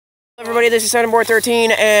Everybody, this is Board13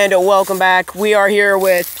 and welcome back. We are here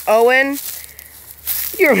with Owen.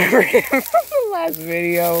 You remember him from the last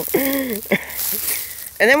video.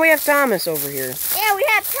 And then we have Thomas over here. Yeah, we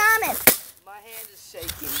have Thomas. My hand is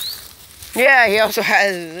shaking. Yeah, he also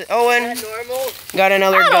has Owen. Is that normal? Got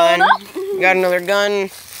another gun. Got another gun.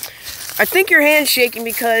 I think your hand's shaking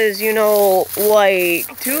because, you know,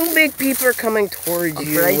 like, two big people are coming towards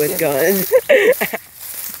you with guns.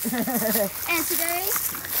 And today,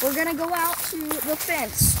 we're gonna go out to the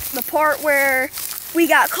fence. The part where we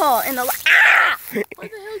got caught in the What the hell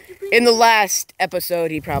did you bring In the last episode,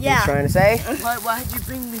 he probably was trying to say. Why did you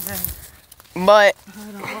bring me then? But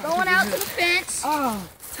We're going out to the fence.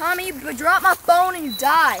 Tommy, you dropped my phone and you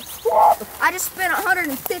died. I just spent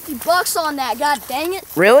 150 bucks on that, god dang it.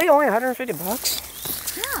 really? Only 150 bucks?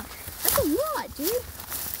 Yeah, that's a lot, dude.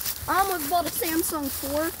 I almost bought a Samsung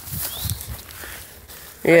 4.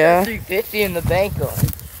 Yeah. 350 in the bank on.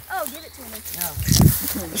 Oh, give it to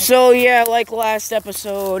me. So yeah, like last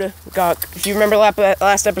episode, if you remember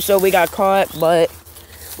last episode, we got caught, but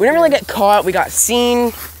we didn't really get caught. We got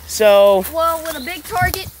seen. So Well, with a big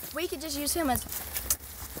target, we could just use him as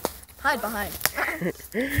hide behind.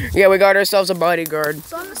 yeah, we got ourselves a bodyguard.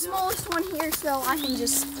 So I'm the smallest one here, so I can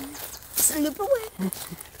just slip away.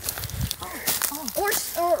 Or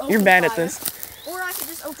You're open bad at fire. this. Or I could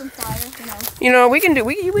just open fire, you know. You know, we can do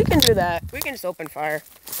that. We can just open fire.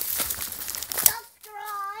 Subscribe,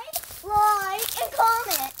 like, and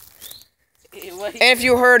comment. And if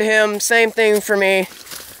you heard him, same thing for me.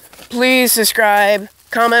 Please subscribe,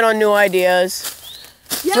 comment on new ideas.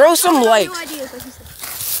 Yeah, Throw some comment on likes. new ideas, like he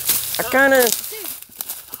said. I kind of.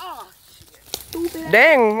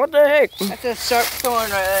 Dang! What the heck? That's a sharp thorn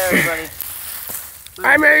right there, everybody.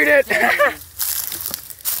 I made it.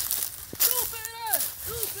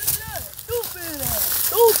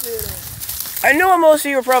 I know what most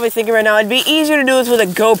of you are probably thinking right now. It'd be easier to do this with a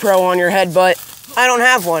GoPro on your head, but I don't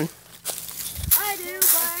have one. I do,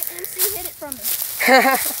 but MC hid it from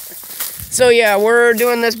me. So yeah, we're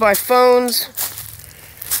doing this by phones.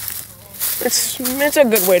 It's a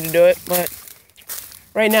good way to do it, but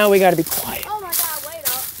right now we gotta be quiet. Oh my god, wait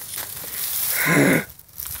up.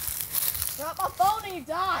 Drop my phone and you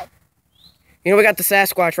died. You know, we got the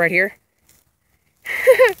Sasquatch right here.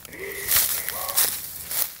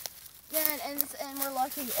 And we're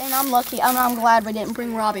lucky, and I'm lucky. I'm glad we didn't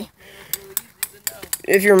bring Robbie.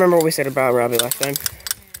 If you remember what we said about Robbie last time.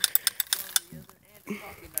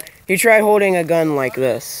 You try holding a gun like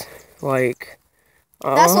this. Like...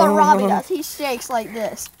 That's what Robbie does. He shakes like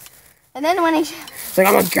this. And then when he... It's like,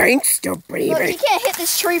 I'm a gangster, baby. Look, he can't hit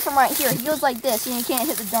this tree from right here. He goes like this, and he can't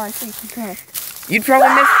hit the darn tree from here. You'd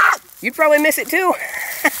probably miss it too.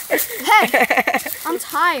 Heck, I'm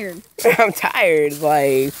tired. I'm tired,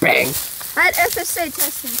 like, bang. I had FSA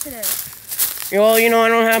testing today. Well, you know, I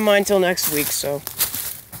don't have mine till next week, so.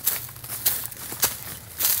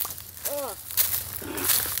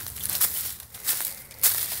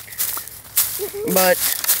 But,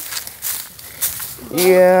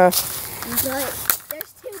 yeah. But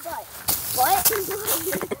there's two butts. Butt and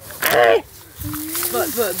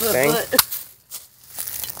butt. Bang.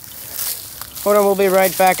 Hold on, we'll be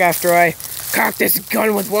right back after I cock this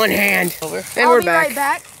gun with one hand. And I'll we're be back. right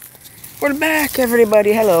back. We're back,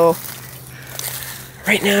 everybody. Hello.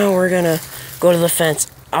 Right now, we're gonna go to the fence.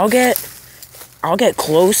 I'll get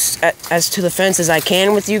close as to the fence as I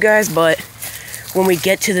can with you guys, but when we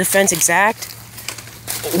get to the fence exact,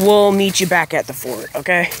 we'll meet you back at the fort,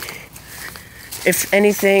 okay? If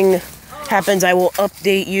anything happens, I will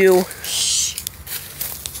update you. Shh.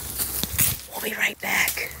 We'll be right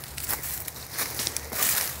back.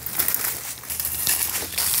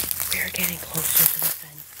 We're getting closer to the fence.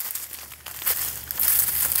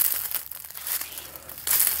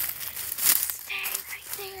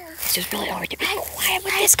 It's just really hard to be quiet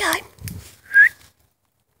with this guy.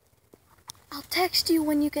 I'll text you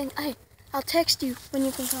when you can. I'll text you when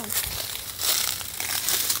you can come.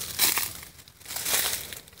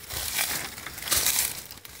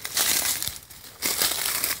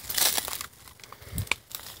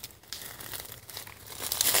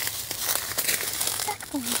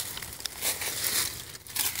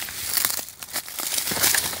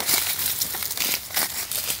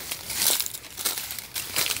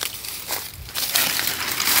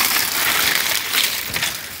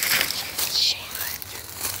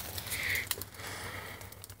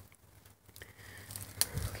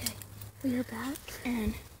 We are back,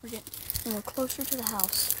 and we're closer to the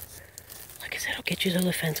house. Like I said, I'll get you to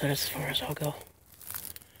the fence, but as far as I'll go.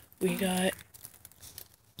 We got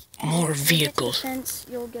more vehicles. Fence,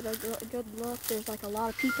 you'll get a good look. There's like a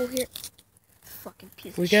lot of people here. fucking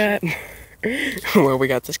piece We of got... shit. well, we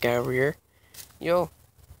got this guy over here. Yo,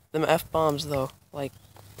 them F-bombs, though. Like,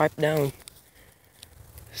 pipe down.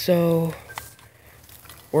 So,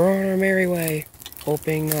 we're on our merry way,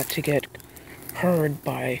 hoping not to get heard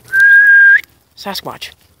by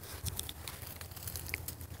Sasquatch.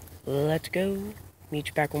 Let's go. Meet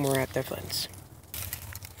you back when we're at the fence.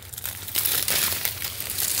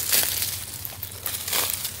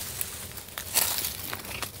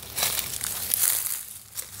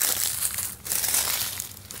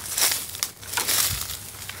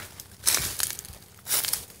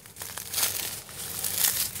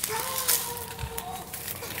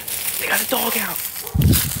 They got a dog out.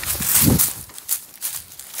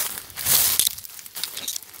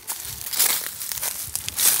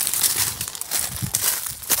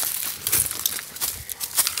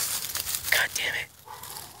 God damn it.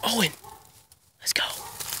 Owen, let's go.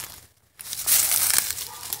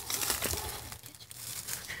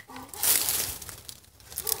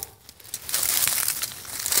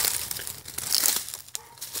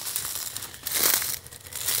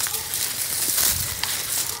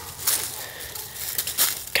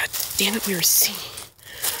 God damn it, we were seen.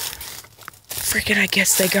 Freaking, I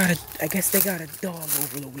guess they got a dog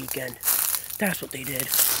over the weekend. That's what they did.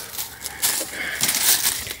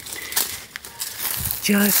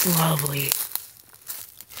 Just lovely.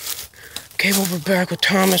 Okay, well, we're back with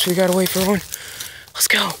Thomas. We gotta wait for Owen. Let's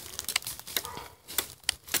go.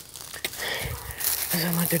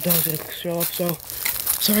 Doesn't like their dogs to show up, so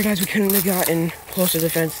sorry guys, we couldn't have gotten close to the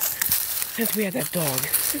fence since we had that dog.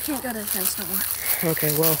 We can't go to the fence no more.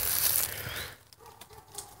 Okay, well,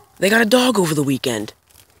 they got a dog over the weekend.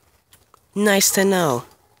 Nice to know.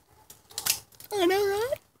 I know,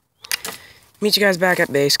 right? Meet you guys back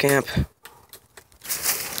at base camp.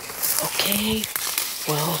 Okay,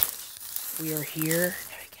 well, we are here.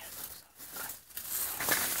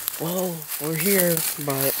 Well, we're here,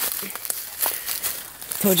 but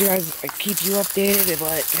told you guys I'd keep you updated,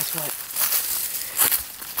 but guess what?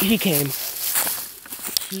 He came.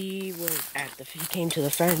 He came to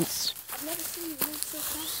the fence. I've never seen you move so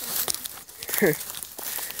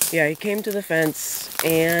fast. Yeah, he came to the fence,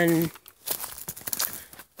 and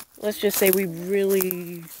let's just say we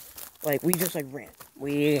just ran.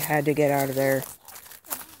 We had to get out of there.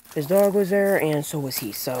 His dog was there, and so was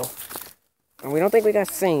he, so. And we don't think we got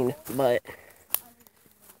seen, but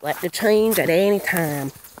let the change at any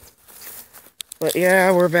time. But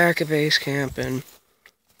yeah, we're back at base camp, and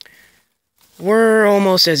we're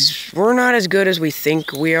not as good as we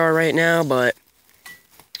think we are right now, but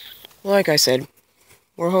like I said,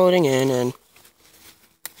 we're holding in, and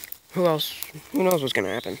who knows what's gonna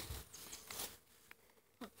happen.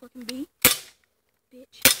 What fucking bee?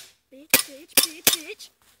 Bitch. Bitch, bitch, bitch, bitch.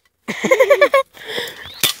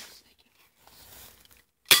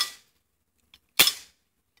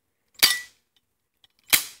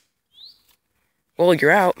 Well,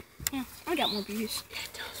 you're out. Yeah, I got more views.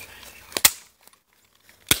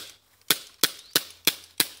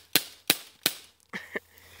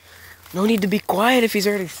 No need to be quiet if he's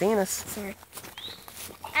already seen us. Sorry.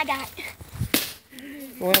 I got it.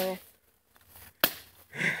 Well,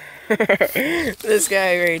 this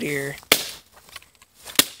guy right here.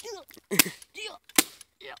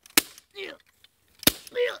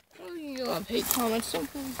 You have hate comments.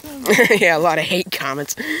 Yeah, a lot of hate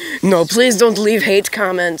comments. No, please don't leave hate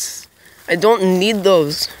comments. I don't need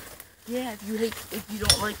those. Yeah, if you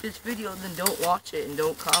don't like this video, then don't watch it and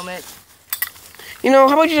don't comment. You know,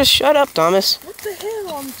 how about you just shut up, Thomas? What the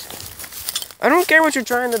hell? I don't care what you're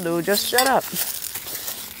trying to do, just shut up.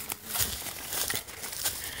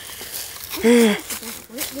 Where's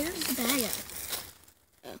the bag at?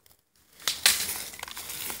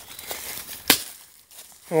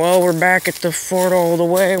 Well, we're back at the fort all the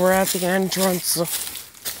way. We're at the entrance.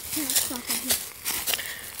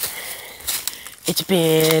 It's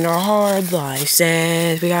been a hard life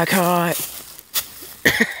since we got caught.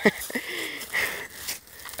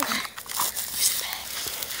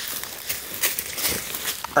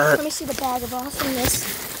 Let me see the bag of awesomeness.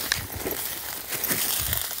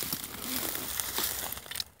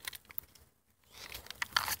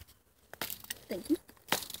 Thank you.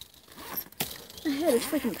 My head is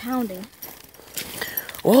freaking pounding.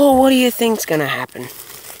 Well, what do you think's gonna happen?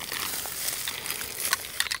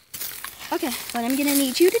 Okay, what I'm gonna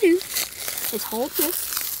need you to do is hold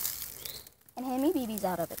this and hand me BBs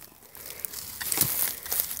out of it.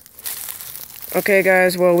 Okay,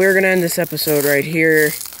 guys, well, we're gonna end this episode right here.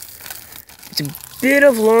 It's a bit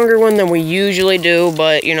of longer one than we usually do,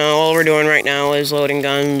 but, you know, all we're doing right now is loading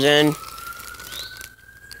guns and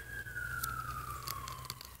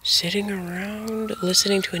Sitting around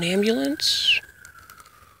listening to an ambulance?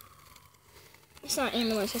 It's not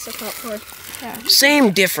ambulance, it's a cop car. Yeah.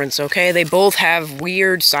 Same difference, okay? They both have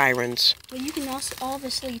weird sirens. But you can also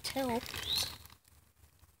obviously tell.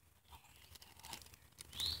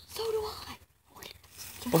 So do I.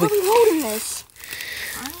 How are we loading this?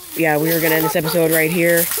 Yeah, we are gonna end this episode right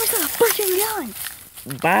here. Where's the freaking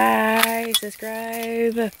gun? Bye.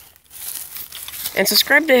 Subscribe. And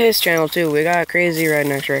subscribe to his channel too. We got crazy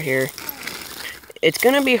rednecks right here. It's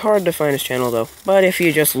gonna be hard to find his channel though. But if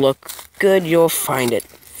you just look good, you'll find it.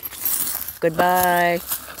 Goodbye.